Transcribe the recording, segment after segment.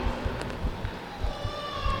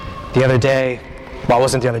The other day, well, it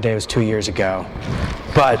wasn't the other day, it was 2 years ago,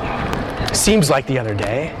 but seems like the other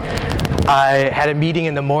day. I had a meeting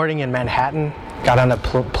in the morning in Manhattan, got on a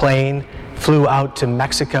plane, flew out to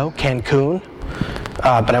Mexico, Cancun,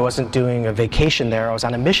 but I wasn't doing a vacation there, I was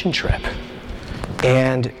on a mission trip.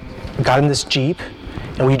 And got in this Jeep,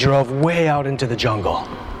 and we drove way out into the jungle,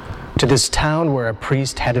 to this town where a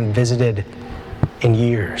priest hadn't visited in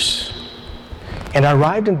years. And I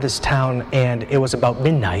arrived in this town, and it was about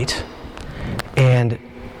midnight, and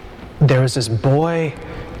there was this boy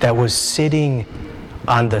that was sitting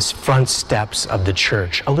on the front steps of the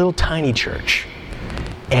church, a little tiny church.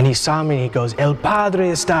 And he saw me and he goes, "El Padre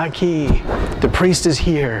está aquí," the priest is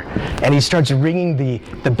here. And he starts ringing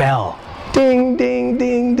the bell, ding, ding,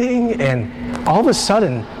 ding, ding. And all of a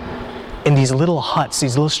sudden, in these little huts,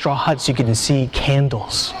 these little straw huts, you can see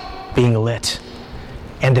candles being lit.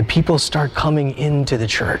 And the people start coming into the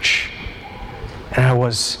church. And I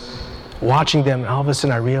was watching them, and all of a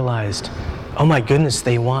sudden I realized, oh my goodness,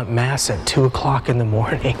 they want Mass at 2 o'clock in the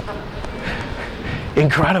morning.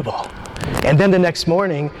 Incredible. And then the next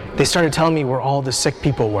morning, they started telling me where all the sick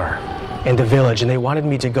people were in the village, and they wanted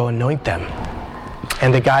me to go anoint them.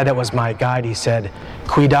 And the guy that was my guide, he said,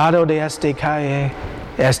 "Cuidado de este calle,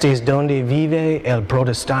 este es donde vive el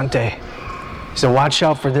protestante." So watch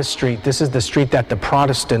out for this street. This is the street that the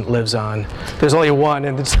Protestant lives on. There's only one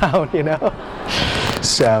in the town, you know?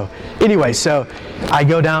 So anyway, so I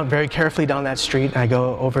go down very carefully down that street, and I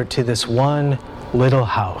go over to this one little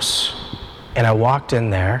house. And I walked in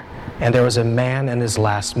there, and there was a man in his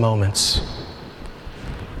last moments,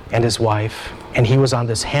 and his wife, and he was on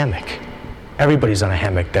this hammock. Everybody's on a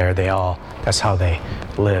hammock there. That's how they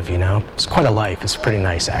live, you know? It's quite a life. It's pretty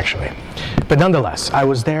nice, actually. But nonetheless, I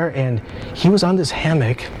was there, and he was on this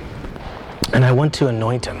hammock, and I went to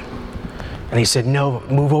anoint him. And he said, "No,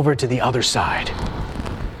 move over to the other side."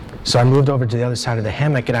 So I moved over to the other side of the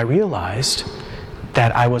hammock, and I realized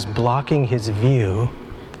that I was blocking his view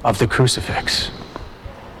of the crucifix.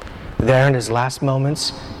 There in his last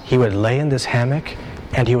moments, he would lay in this hammock,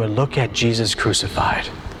 and he would look at Jesus crucified.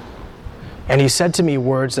 And he said to me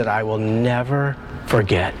words that I will never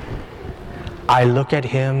forget. "I look at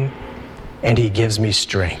him, and he gives me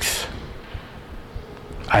strength.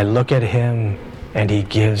 I look at him, and he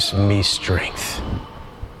gives me strength."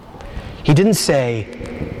 He didn't say,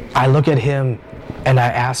 "I look at him, and I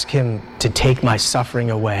ask him to take my suffering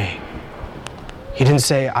away." He didn't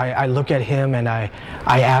say, I look at him, and I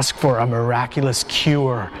ask for a miraculous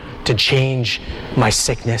cure to change my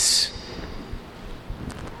sickness.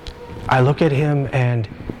 I look at him, and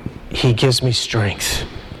he gives me strength.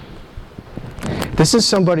 This is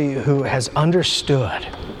somebody who has understood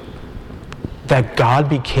that God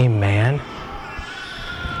became man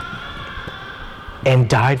and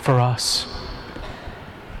died for us.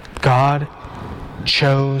 God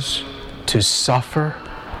chose to suffer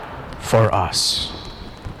for us.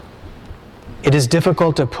 It is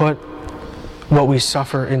difficult to put what we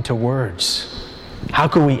suffer into words. How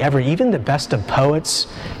could we ever, even the best of poets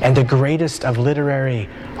and the greatest of literary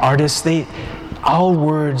artists, all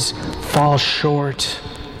words fall short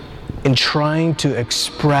in trying to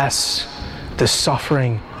express the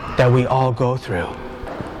suffering that we all go through.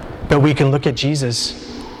 But we can look at Jesus.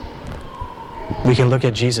 We can look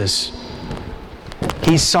at Jesus.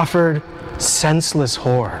 He suffered senseless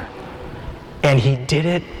horror, and he did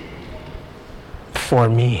it for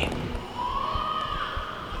me.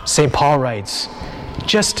 St. Paul writes,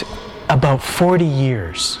 just about 40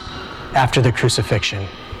 years after the crucifixion,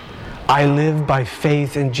 "I live by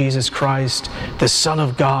faith in Jesus Christ, the Son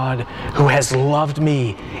of God, who has loved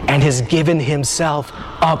me and has given himself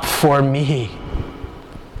up for me."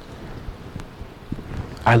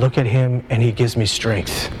 I look at him, and he gives me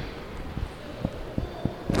strength.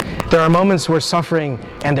 There are moments where suffering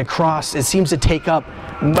and the cross, it seems to take up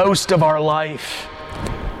most of our life.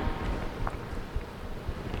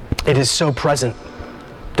 It is so present,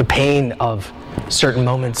 the pain of certain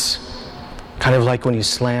moments, kind of like when you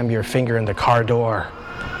slam your finger in the car door.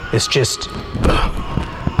 It's just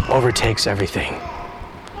overtakes everything.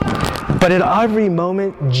 But at every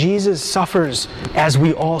moment, Jesus suffers as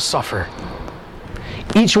we all suffer.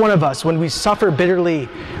 Each one of us, when we suffer bitterly,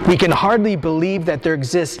 we can hardly believe that there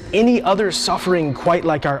exists any other suffering quite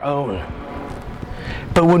like our own.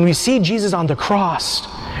 But when we see Jesus on the cross,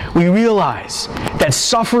 we realize that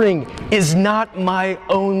suffering is not my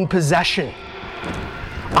own possession.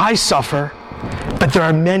 I suffer, but there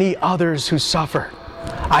are many others who suffer.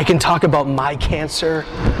 I can talk about my cancer.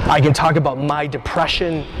 I can talk about my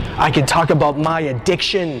depression. I can talk about my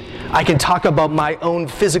addiction. I can talk about my own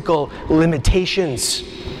physical limitations.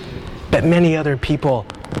 But many other people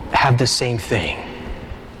have the same thing.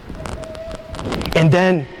 And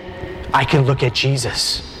then I can look at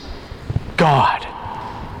Jesus, God,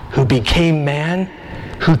 who became man,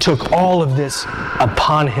 who took all of this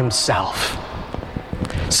upon himself.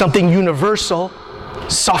 Something universal,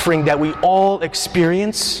 suffering that we all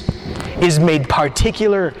experience, is made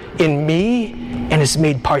particular in me and is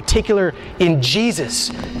made particular in Jesus,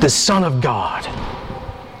 the Son of God.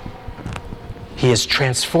 He has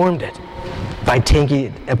transformed it by taking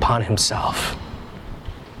it upon himself.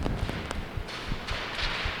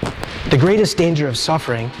 The greatest danger of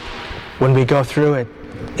suffering when we go through it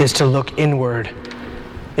is to look inward.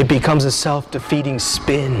 It becomes a self-defeating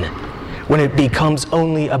spin when it becomes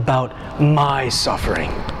only about my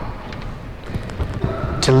suffering.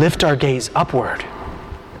 To lift our gaze upward,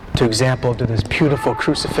 to example, to this beautiful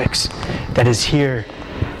crucifix that is here,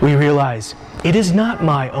 we realize it is not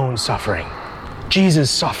my own suffering.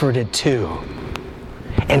 Jesus suffered it too,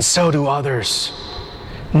 and so do others.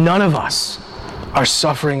 None of us are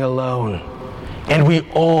suffering alone, and we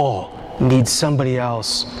all need somebody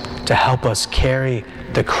else to help us carry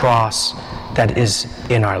the cross that is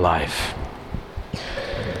in our life.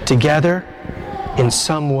 Together, in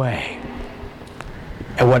some way,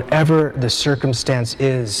 and whatever the circumstance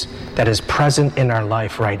is that is present in our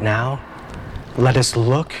life right now, let us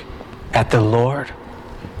look at the Lord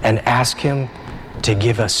and ask him to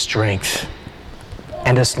give us strength.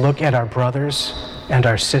 And let's look at our brothers and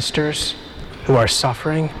our sisters who are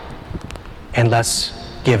suffering, and let's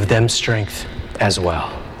give them strength as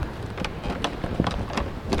well.